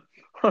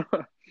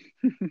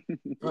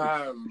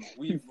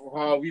 We've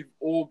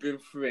all been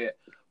through it.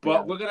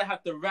 But we're going to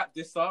have to wrap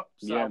this up.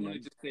 So I want to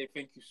just say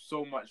thank you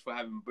so much for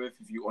having both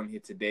of you on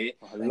here today.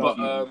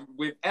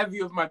 With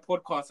every of my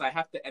podcasts, I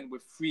have to end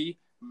with 3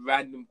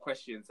 random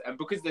questions. And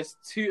because there's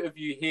 2 of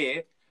you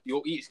here,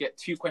 you'll each get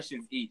 2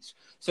 questions each.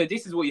 So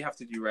this is what you have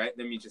to do, right?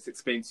 Let me just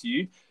explain to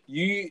you.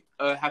 You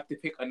have to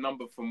pick a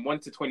number from 1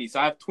 to 20. So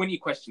I have 20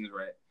 questions,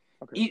 right?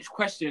 Okay.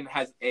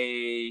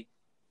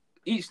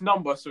 Each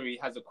number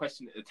has a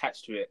question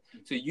attached to it.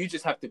 So you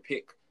just have to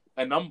pick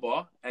a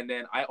number, and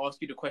then I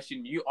ask you the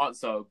question, you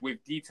answer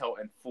with detail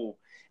and full,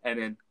 and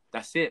then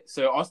that's it.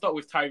 So I'll start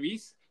with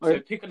Tyrese. Okay.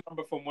 So pick a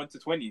number from 1 to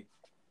 20.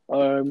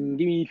 Give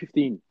me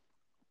 15.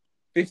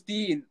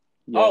 15.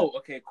 Yeah. Oh,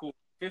 okay, cool.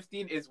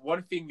 15 is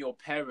one thing your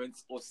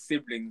parents or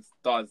siblings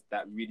does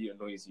that really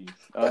annoys you.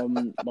 My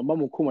mum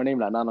will call my name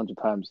like 900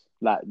 times,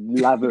 like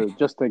Lavo,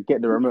 just to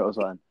get the remote or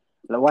something.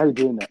 Like, why are you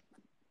doing that?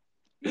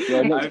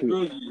 Yeah, next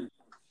week.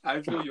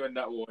 I feel you on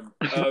that one.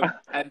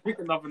 And pick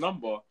another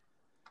number.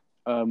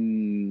 My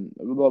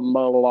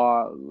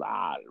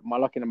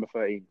lucky number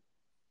 13.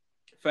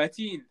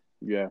 13.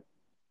 Yeah.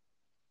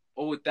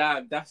 Oh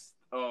damn,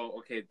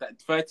 okay.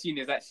 That 13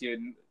 is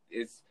actually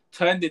is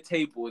turn the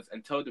tables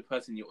and tell the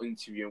person you're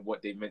interviewing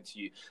what they meant to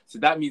you. So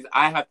that means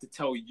I have to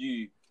tell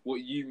you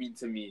what you mean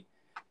to me.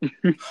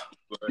 You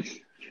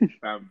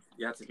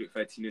have to pick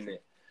 13 in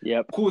it.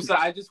 Yep. Cool. So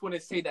I just want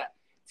to say that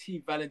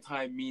T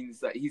Valentine means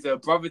that he's a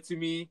brother to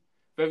me,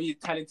 very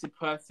talented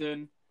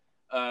person.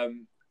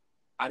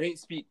 I don't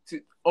speak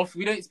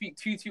we don't speak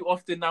too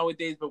often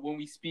nowadays, but when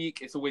we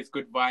speak, it's always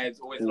good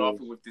vibes, always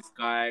laughing with this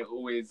guy,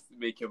 always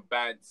making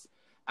bants.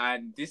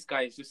 And this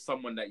guy is just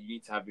someone that you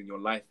need to have in your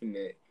life,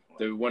 innit?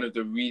 They're one of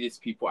the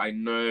realest people I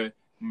know,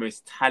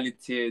 most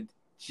talented,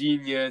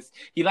 genius.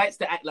 He likes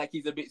to act like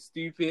he's a bit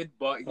stupid,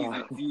 but he's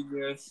a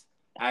genius.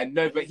 And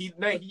he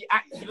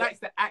likes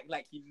to act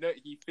like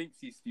he thinks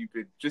he's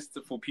stupid, just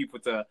for people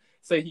to,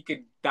 so he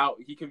can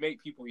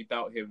make people who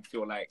doubt him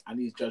feel like. And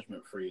he's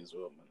judgment free as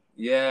well, man.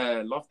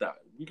 Yeah, love that.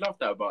 We love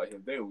that about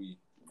him, don't we?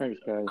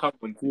 Thanks, guys. Come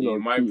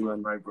on, my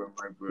bro.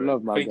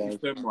 Love my guys.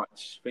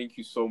 Thank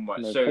you so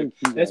much. No, so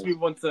let's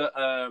move on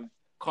to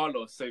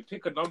Carlos. So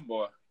pick a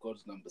number.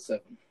 God's number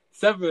 7.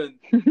 7.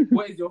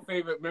 What is your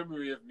favorite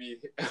memory of me?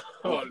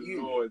 Oh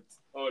Lord.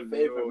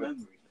 Favorite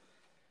memory.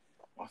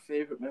 My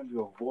favorite memory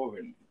of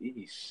Warren.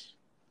 Eesh.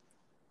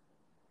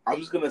 I'm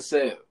just gonna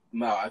say it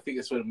now. I think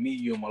it's when me,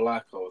 you, and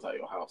Malika was at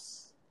your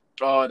house.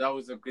 Oh, that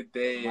was a good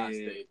day. Nice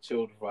day,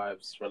 chilled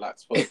vibes,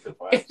 relaxed, positive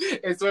vibes.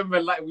 It's when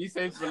we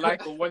saved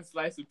Malika one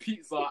slice of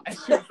pizza, and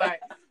she was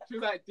like,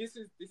 "This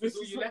is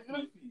all you left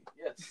me."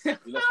 Yes,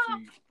 we left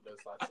you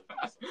those slices of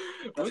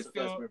pizza. That's the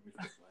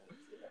first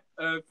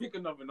memory. Pick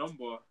another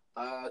number.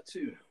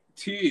 2.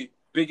 2.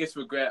 Biggest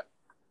regret.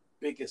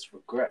 Biggest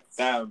regret.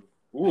 Damn.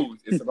 Ooh,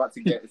 it's about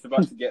to get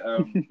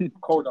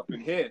cold up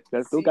in here.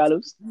 Let's go,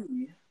 Carlos.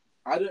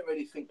 I don't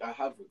really think I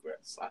have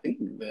regrets. I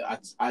think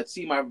that I'd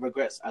see my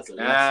regrets as a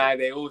lesson.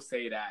 They all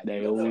say that.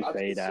 They always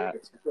say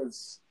that.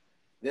 Because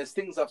there's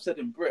things I've said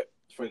in Brit,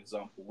 for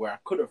example, where I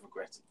could have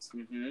regretted.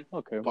 Mm-hmm.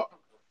 Okay. But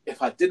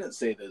if I didn't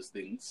say those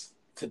things,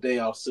 today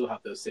I'll still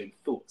have those same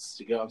thoughts.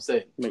 Do you get what I'm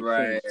saying?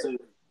 Right. So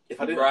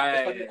if I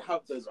didn't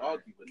have those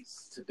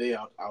arguments, today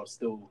I'll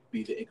still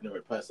be the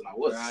ignorant person I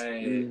was.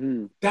 Right.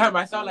 Mm-hmm. Damn,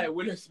 I sound like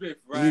Will Smith.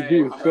 Right.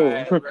 You do,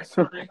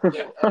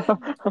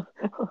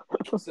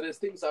 So there's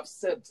things I've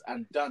said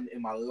and done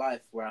in my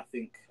life where I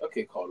think,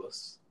 okay,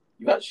 Carlos,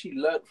 you've actually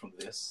learned from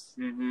this.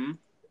 Mm-hmm.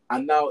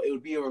 And now it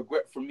would be a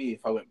regret for me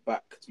if I went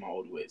back to my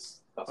old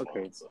ways. That's okay.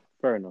 my answer.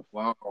 Fair enough.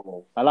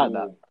 Wow. I like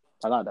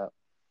that.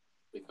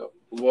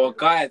 Well,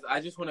 guys, I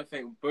just want to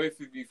thank both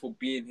of you for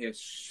being here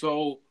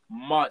so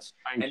much.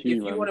 Thank you,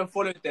 if you want to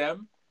follow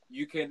them,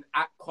 you can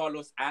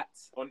 @Carlos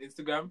on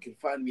Instagram. You can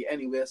find me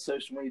anywhere,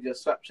 social media,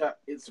 Snapchat,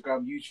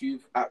 Instagram,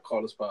 YouTube,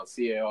 @Carlos Byles,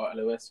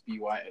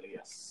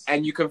 CarlosByles.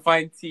 And you can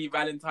find T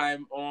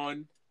Valentine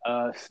on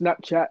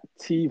Snapchat,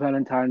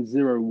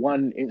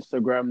 TValentine01,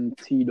 Instagram,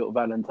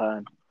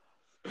 T.Valentine.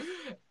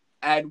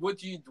 And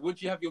would you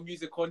have your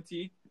music on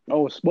T?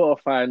 Oh,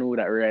 Spotify and all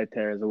that right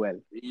there as well.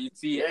 You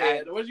see,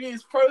 and what do you mean?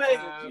 It's pro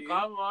language.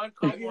 Come on.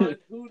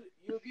 Who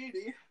you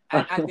beauty?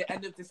 And at the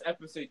end of this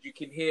episode, you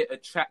can hear a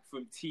track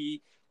from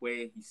T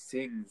where he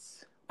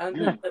sings. And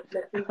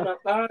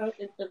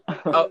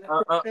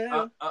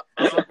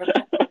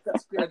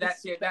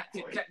that's it.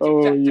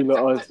 Oh, you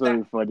lot are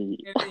so funny.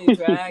 Keep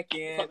the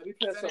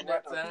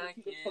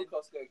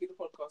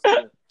podcast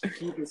going.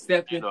 Keep it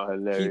stepping.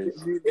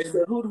 Hilarious. Keep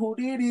it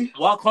moving.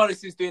 While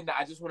Carlos is doing that,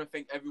 I just want to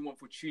thank everyone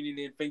for tuning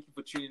in. Thank you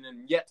for tuning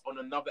in yet on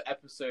another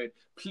episode.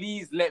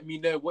 Please let me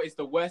know what is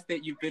the worst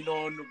date you've been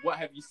on. What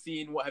have you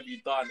seen? What have you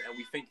done? And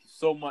we thank you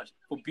so much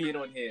for being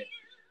on here.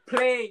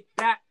 Play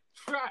that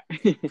track.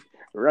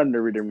 Run the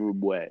rhythm, rude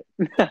boy.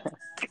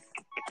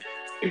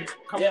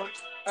 Come on.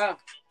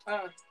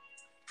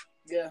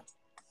 Yeah.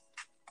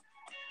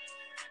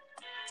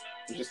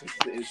 Just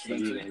the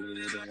instrument.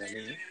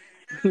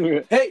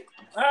 Hey!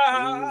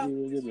 I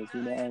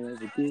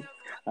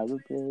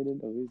was playing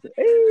always.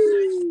 Hey!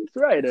 It's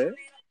right, eh?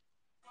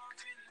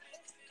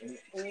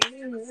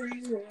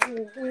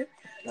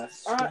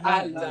 That's why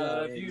I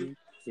love you.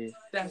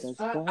 That's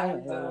why I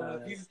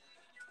love you.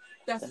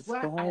 That's why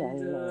I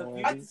love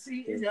you. I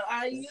see in your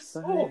eyes.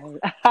 All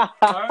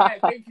right,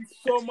 thank you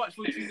so much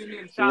for tuning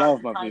in. Shout Love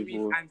out my to Kyrie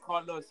people. and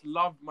Carlos.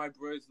 Love my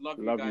bros. Love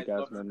you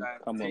guys, man.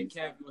 Come Take on.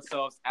 care of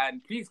yourselves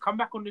and please come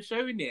back on the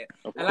show in it.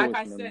 Of And like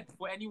course, I man. said,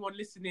 for anyone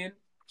listening,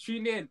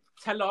 tune in.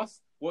 Tell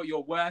us what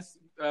your worst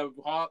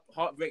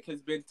heartbreak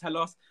has been. Tell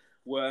us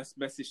worst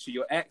message to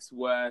your ex,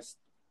 worst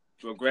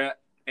regret,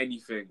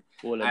 anything.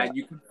 All of And that.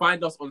 you can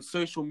find us on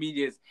social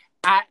medias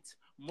at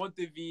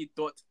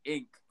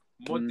modav.inc.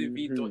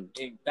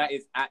 Modevie.inc. That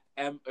is at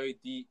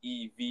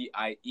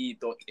MODEVIE.inc.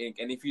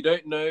 And if you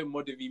don't know,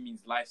 Modevie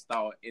means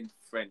lifestyle in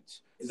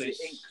French. Is it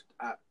ink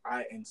at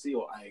INC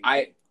or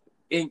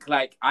Ink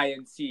like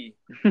INC,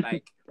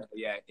 like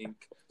yeah,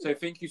 ink. So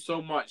thank you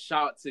so much.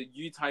 Shout out to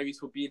you, Tyrese,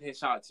 for being here.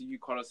 Shout out to you,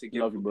 Carlos,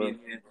 again for being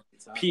here.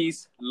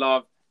 Peace,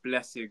 love,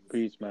 blessings.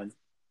 Peace, man.